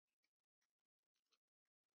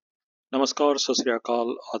नमस्कार, सत श्री अकाल,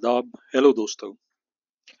 आदाब, hello दोस्तों.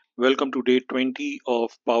 Welcome to day 20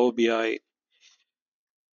 of Power BI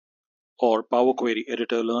or Power Query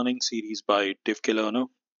Editor learning series by DivKLearner.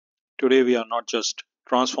 Today we are not just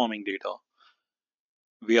transforming data,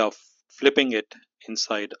 we are flipping it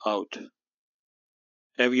inside out.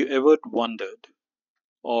 Have you ever wondered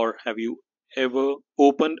or have you ever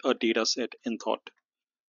opened a data set and thought,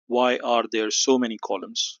 why are there so many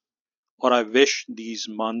columns? Or I wish these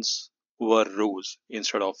months were rows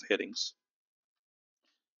instead of headings.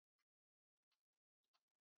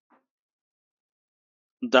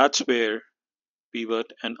 That's where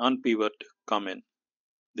pivot and unpivot come in.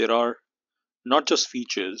 There are not just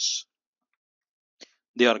features,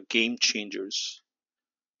 they are game changers.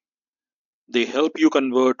 They help you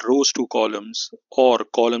convert rows to columns or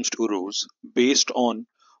columns to rows based on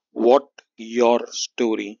what your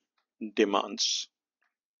story demands.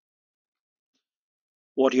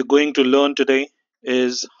 What you're going to learn today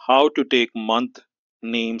is how to take month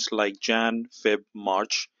names like Jan, Feb,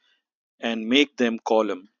 March and make them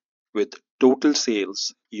column with total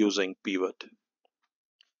sales using pivot.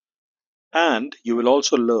 And you will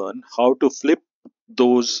also learn how to flip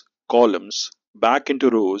those columns back into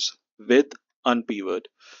rows with unpivot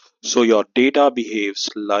so your data behaves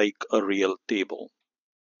like a real table.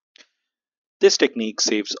 This technique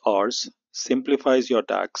saves hours, simplifies your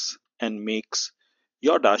DAX, and makes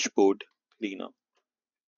your dashboard cleaner.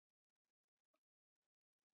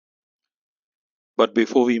 But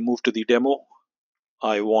before we move to the demo,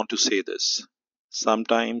 I want to say this.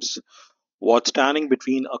 Sometimes what's standing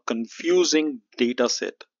between a confusing data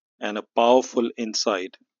set and a powerful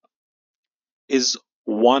insight is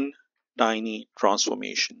one tiny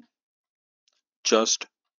transformation, just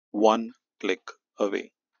one click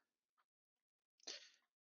away.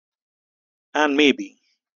 And maybe,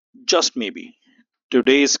 just maybe,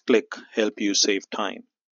 today's click help you save time,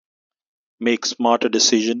 make smarter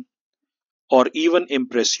decision, or even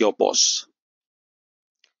impress your boss.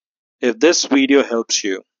 If this video helps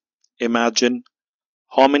you, imagine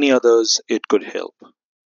how many others it could help.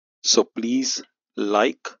 So please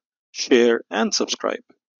like, share, and subscribe.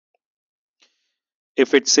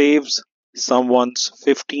 If it saves someone's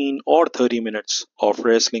 15 or 30 minutes of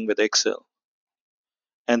wrestling with Excel,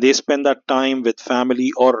 and they spend that time with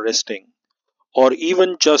family or resting, or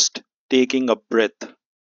even just taking a breath,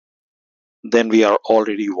 then we are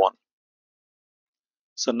already won.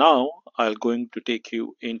 So now I'm going to take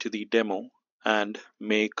you into the demo and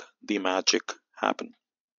make the magic happen.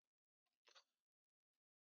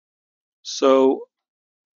 So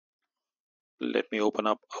let me open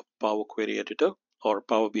up a Power Query Editor or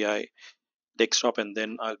Power BI desktop, and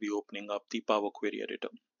then I'll be opening up the Power Query Editor.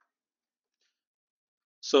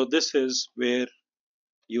 So this is where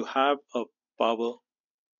you have a Power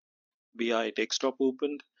BI desktop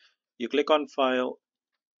opened. You click on File.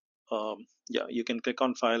 You can click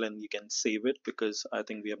on File and you can save it because I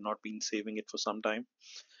think we have not been saving it for some time.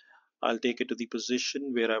 I'll take it to the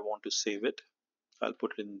position where I want to save it. I'll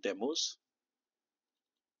put it in demos.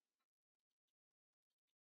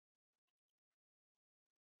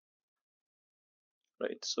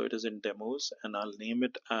 Right, so it is in demos and I'll name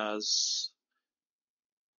it as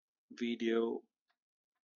video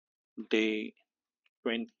day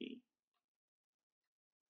 20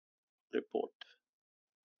 report,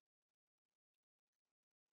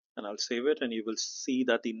 and I'll save it, and you will see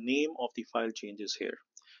that the name of the file changes here.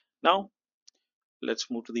 Now let's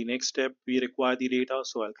move to the next step. We require the data,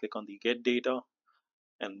 so I'll click on the get data,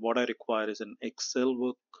 and what I require is an Excel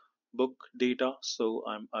workbook data. So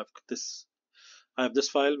I have this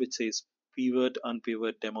file which says pivot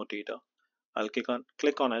unpivot demo data. I'll click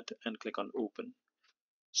on it and click on open.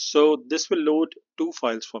 So this will load two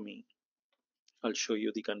files for me. I'll show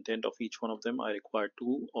you the content of each one of them. I require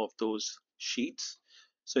two of those sheets.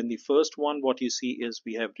 So in the first one, what you see is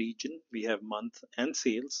we have region, we have month and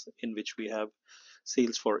sales, in which we have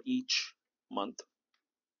sales for each month.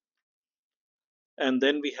 And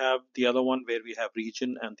then we have the other one where we have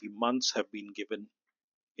region and the months have been given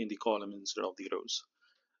in the column instead of the rows.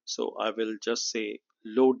 So I will just say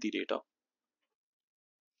load the data.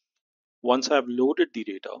 Once I've loaded the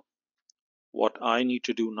data, what I need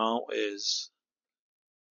to do now is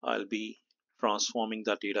I'll be transforming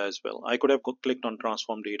that data as well. I could have clicked on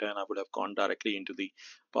transform data and I would have gone directly into the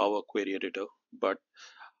Power Query Editor, but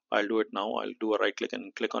I'll do it now. I'll do a right click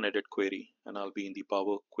and click on edit query and I'll be in the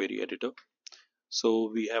Power Query Editor.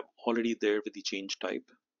 So we have already there with the change type.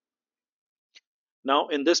 Now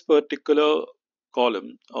in this particular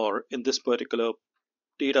column or in this particular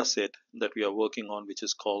data set that we are working on, which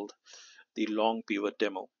is called the long pivot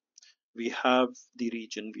demo, we have the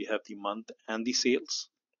region, we have the month and the sales.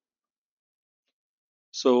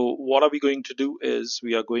 So what are we going to do is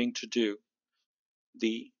we are going to do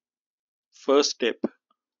the first step,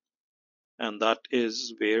 and that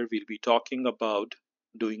is where we'll be talking about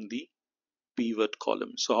doing the pivot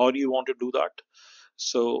column. So how do you want to do that?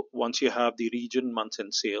 So once you have the region, months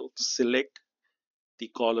and sales, select the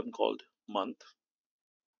column called month,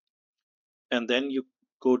 and then you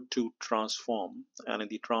go to transform, and in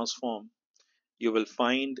the transform you will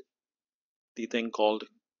find the thing called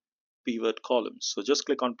pivot column. So just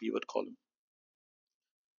click on pivot column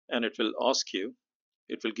and it will ask you,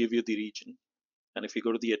 it will give you the region, and if you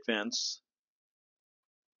go to the advanced,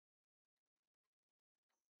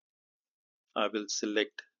 I will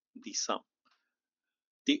select the sum.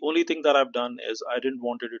 The only thing that I've done is I didn't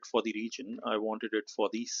wanted it for the region, I wanted it for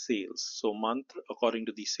the sales. So month according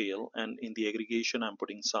to the sale, and in the aggregation I'm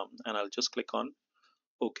putting sum, and I'll just click on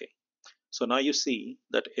OK. So now you see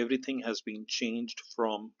that everything has been changed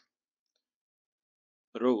from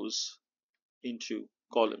rows into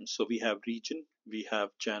columns. So we have region, we have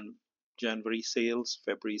January sales,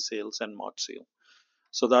 February sales, and March sale.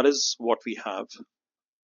 So that is what we have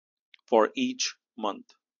for each month.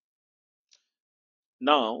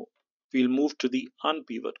 Now we'll move to the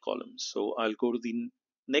unpivot column. So I'll go to the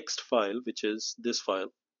next file, which is this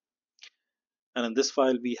file. And in this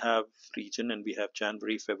file, we have region and we have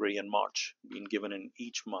January, February, and March being given in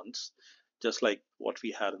each month, just like what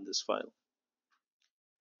we had in this file.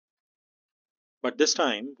 But this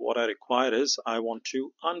time, what I require is I want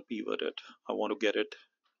to unpivot it. I want to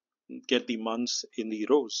get the months in the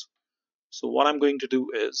rows. So what I'm going to do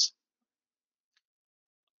is,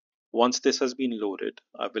 once this has been loaded,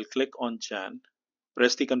 I will click on Jan,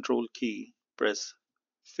 press the control key, press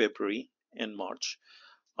February and March.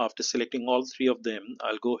 After selecting all three of them,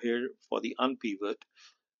 I'll go here for the unpivot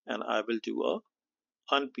and I will do a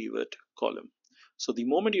unpivot column. So the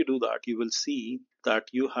moment you do that, you will see that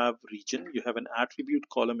you have region, you have an attribute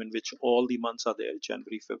column in which all the months are there,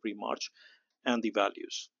 January, February, March, and the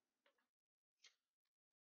values.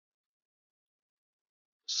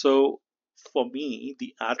 So for me,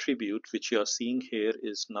 the attribute which you are seeing here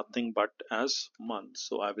is nothing but as month.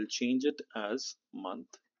 So I will change it as month.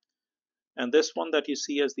 And this one that you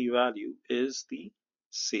see as the value is the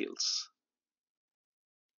sales.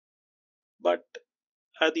 But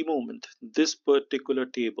at the moment, this particular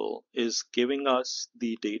table is giving us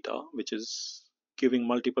the data, which is giving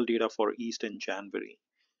multiple data for East and January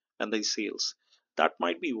and the sales. That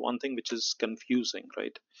might be one thing which is confusing,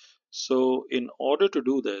 right? So in order to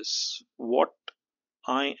do this, what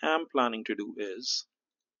I am planning to do is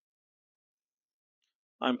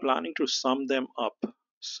I'm planning to sum them up.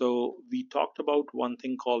 So we talked about one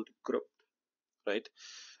thing called group, right?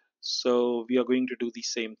 So we are going to do the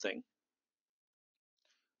same thing.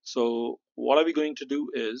 So what are we going to do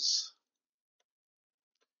is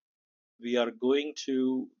we are going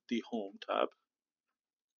to the home tab.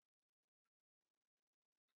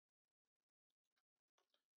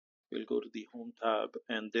 We'll go to the home tab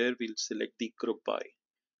and there we'll select the group by.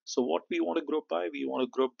 So what we want to group by, we want to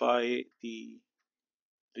group by the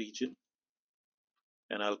region,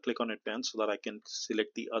 and I'll click on advanced so that I can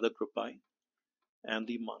select the other group by and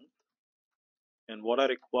the month. And what I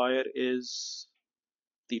require is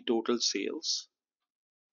the total sales,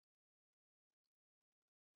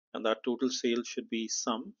 and that total sales should be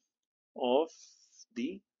sum of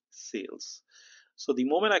the sales. So the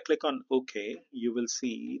moment I click on OK, you will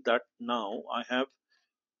see that now I have,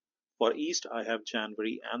 for East I have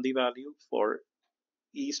January and the value, for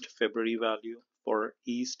East February value, for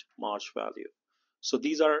East March value. So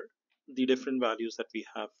these are the different values that we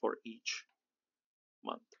have for each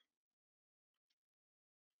month.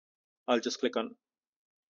 I'll just click on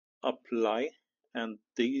apply and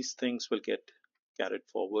these things will get carried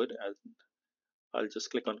forward, and I'll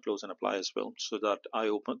just click on close and apply as well, so that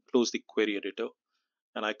I close the query editor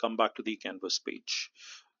and I come back to the canvas page,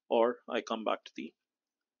 or I come back to the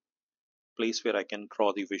place where I can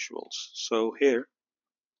draw the visuals. So here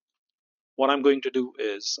what I'm going to do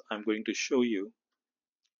is I'm going to show you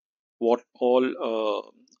what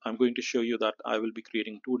all I'm going to show you that I will be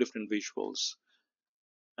creating two different visuals,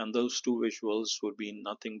 and those two visuals would be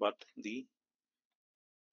nothing but the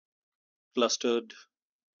clustered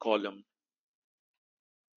column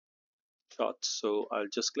charts. So I'll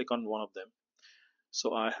just click on one of them.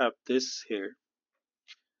 So I have this here.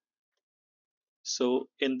 So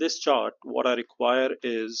in this chart, what I require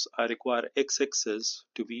is I require x-axis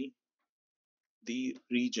to be the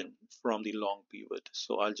region from the long pivot.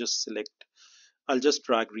 So I'll just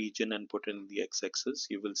drag region and put in the x-axis.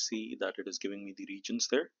 You will see that it is giving me the regions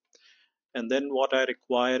there. And then what I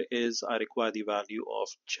require is I require the value of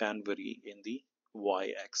January in the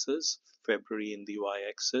y-axis, February in the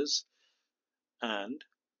y-axis, and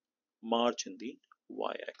March in the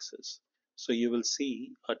y-axis. So you will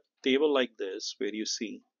see a table like this where you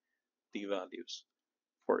see the values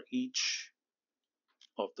for each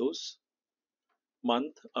of those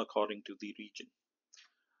month according to the region.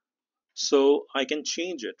 So I can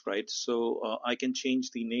change it, right? So I can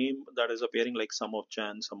change the name that is appearing, like some of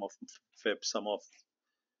Jan, some of Feb, some of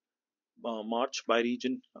March by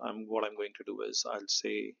region. What I'm going to do is I'll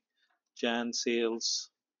say Jan sales.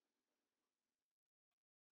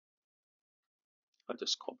 I'll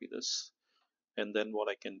just copy this. And then what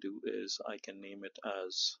I can do is I can name it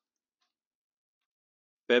as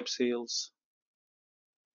Feb sales.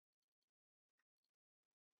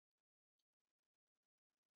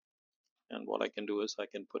 And what I can do is I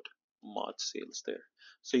can put March sales there.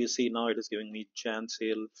 So you see now it is giving me Jan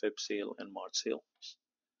sale, Feb sale, and March sale.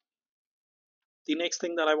 The next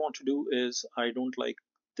thing that I want to do is I don't like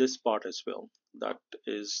this part as well. That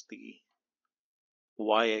is the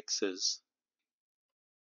y-axis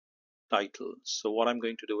title. So what I'm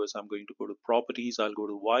going to do is I'm going to go to properties. I'll go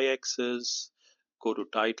to y-axis, go to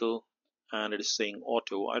title, and it is saying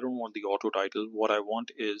auto. I don't want the auto title. What I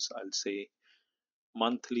want is I'll say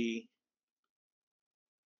monthly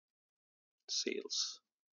sales.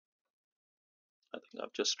 I think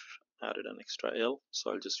I've just added an extra L,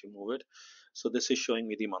 so I'll just remove it. So this is showing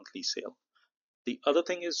me the monthly sale. The other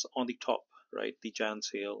thing is on the top, right? The Jan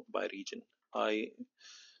sale by region. I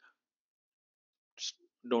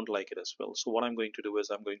don't like it as well. So what I'm going to do is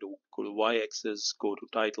I'm going to go to y-axis, go to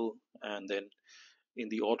title, and then in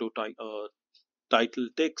the title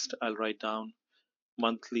text, I'll write down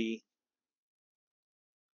monthly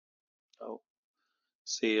oh,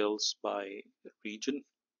 sales by region,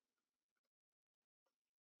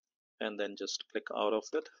 and then just click out of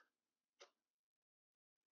it.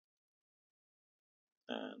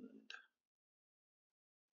 And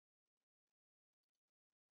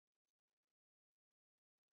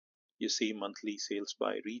you see monthly sales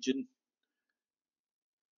by region.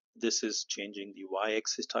 This is changing the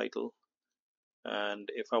y-axis title. And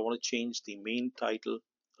if I want to change the main title,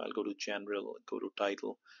 I'll go to general, go to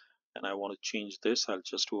title, and I want to change this. I'll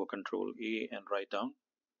just do a control A and write down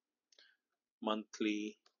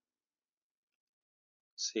monthly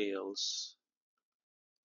sales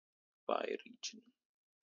by region,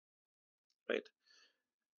 right?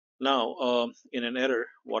 Now, in an error,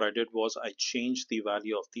 what I did was I changed the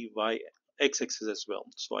value of the x-axis as well.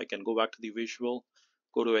 So I can go back to the visual,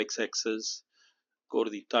 go to x-axis, go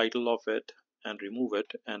to the title of it, and remove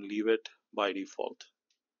it and leave it by default.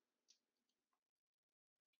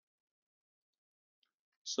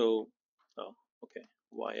 So, okay,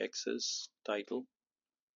 y-axis title.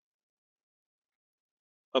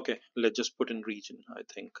 Okay, let's just put in region, I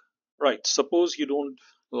think. Right, suppose you don't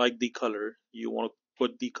like the color, you want to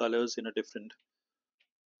put the colors in a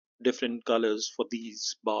different colors for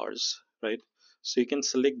these bars, right? So you can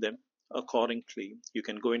select them accordingly. You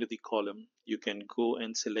can go into the column, you can go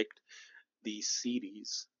and select the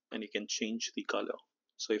series, and you can change the color.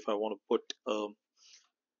 So if I want to put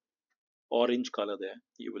orange color there,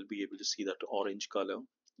 you will be able to see that orange color.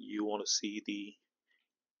 You want to see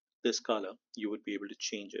this color, you would be able to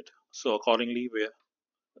change it. So accordingly, where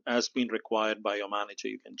as been required by your manager,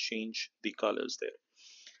 you can change the colors there.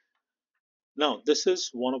 Now, this is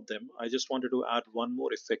one of them. I just wanted to add one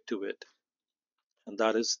more effect to it, and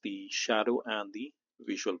that is the shadow and the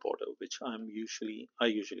visual border, which I usually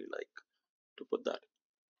like to put that.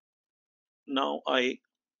 Now I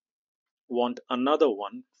want another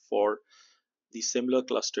one for the similar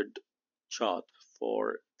clustered chart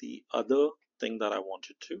for the other thing that I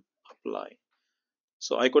wanted to apply.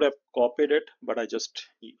 So I could have copied it, but I just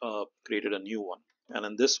created a new one. And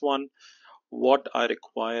in this one, what I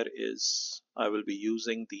require is I will be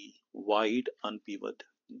using the wide unpivot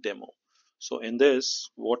demo. So in this,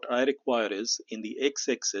 what I require is in the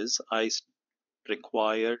x-axis, I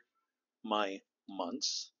require my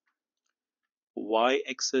months.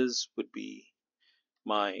 Y-axis would be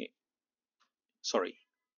my, sorry,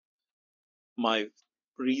 my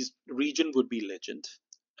region would be legend,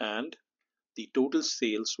 and the total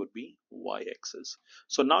sales would be y-axis.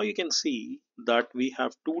 So now you can see that we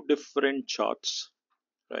have two different charts,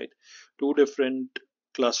 right? Two different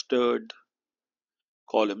clustered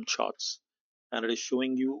column charts, and it is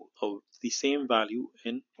showing you the same value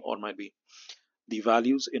in, or might be the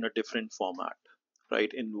values in a different format,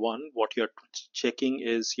 right? In one, what you're checking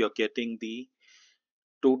is you're getting the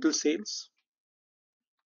total sales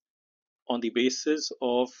on the basis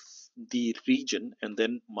of the region and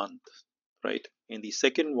then month. right? In the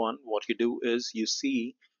second one, what you do is you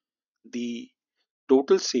see the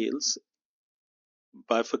total sales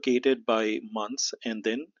bifurcated by months and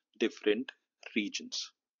then different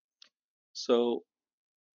regions. So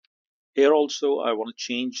here also I want to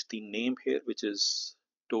change the name here, which is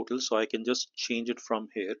total, so I can just change it from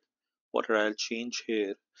here. Whatever I'll change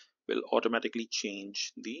here will automatically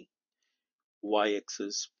change the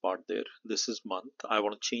y-axis part there. This is month. I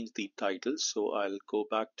want to change the title, so I'll go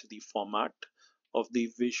back to the format of the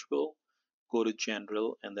visual, go to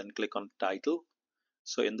general, and then click on title.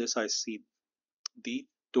 So in this I see the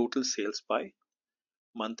total sales by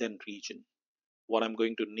month and region. What I'm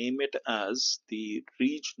going to name it as the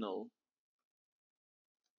regional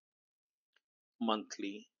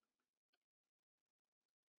monthly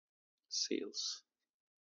sales,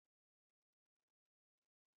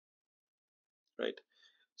 right?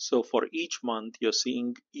 So for each month you're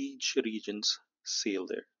seeing each region's sale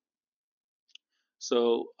there.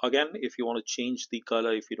 So again, if you want to change the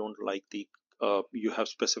color, if you don't like the you have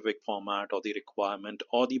specific format or the requirement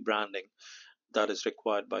or the branding that is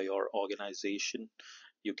required by your organization,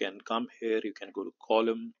 you can come here, you can go to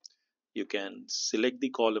column, you can select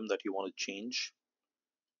the column that you want to change.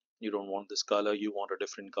 You don't want this color, you want a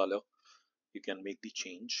different color, you can make the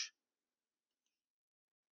change.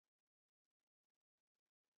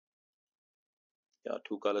 Yeah,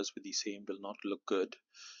 two colors with the same will not look good,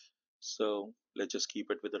 so let's just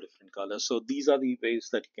keep it with a different color. So these are the ways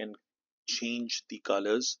that you can change the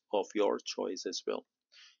colors of your choice as well.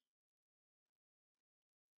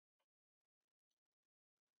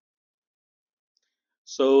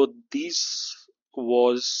 So this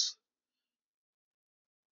was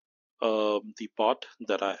the part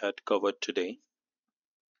that I had covered today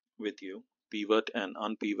with you, pivot and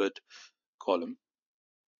unpivot column,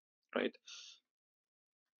 right?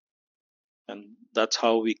 And that's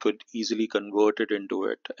how we could easily convert it into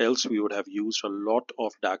it. Else we would have used a lot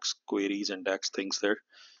of DAX queries and DAX things there.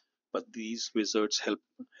 But these wizards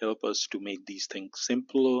help us to make these things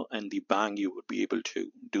simpler, and the bang you would be able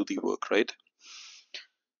to do the work, right?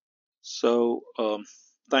 So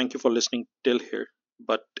thank you for listening till here.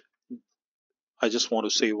 But I just want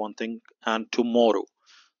to say one thing, and tomorrow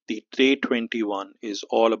the day 21 is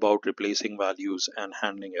all about replacing values and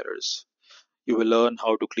handling errors. You will learn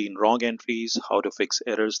how to clean wrong entries, how to fix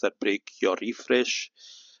errors that break your refresh,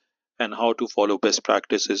 and how to follow best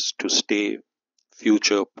practices to stay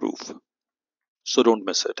future proof. So don't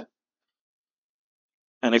miss it.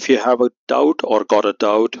 And if you have a doubt or got a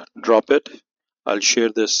doubt, drop it. I'll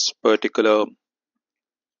share this particular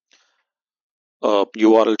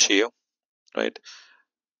URL to you, right?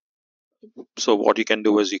 So what you can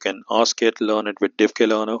do is you can ask it, learn it with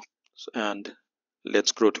DivKLearner, and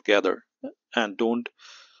let's grow together. And don't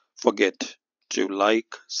forget to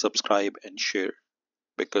like, subscribe, and share,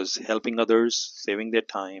 because helping others, saving their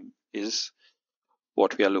time is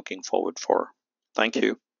what we are looking forward for. Thank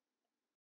you.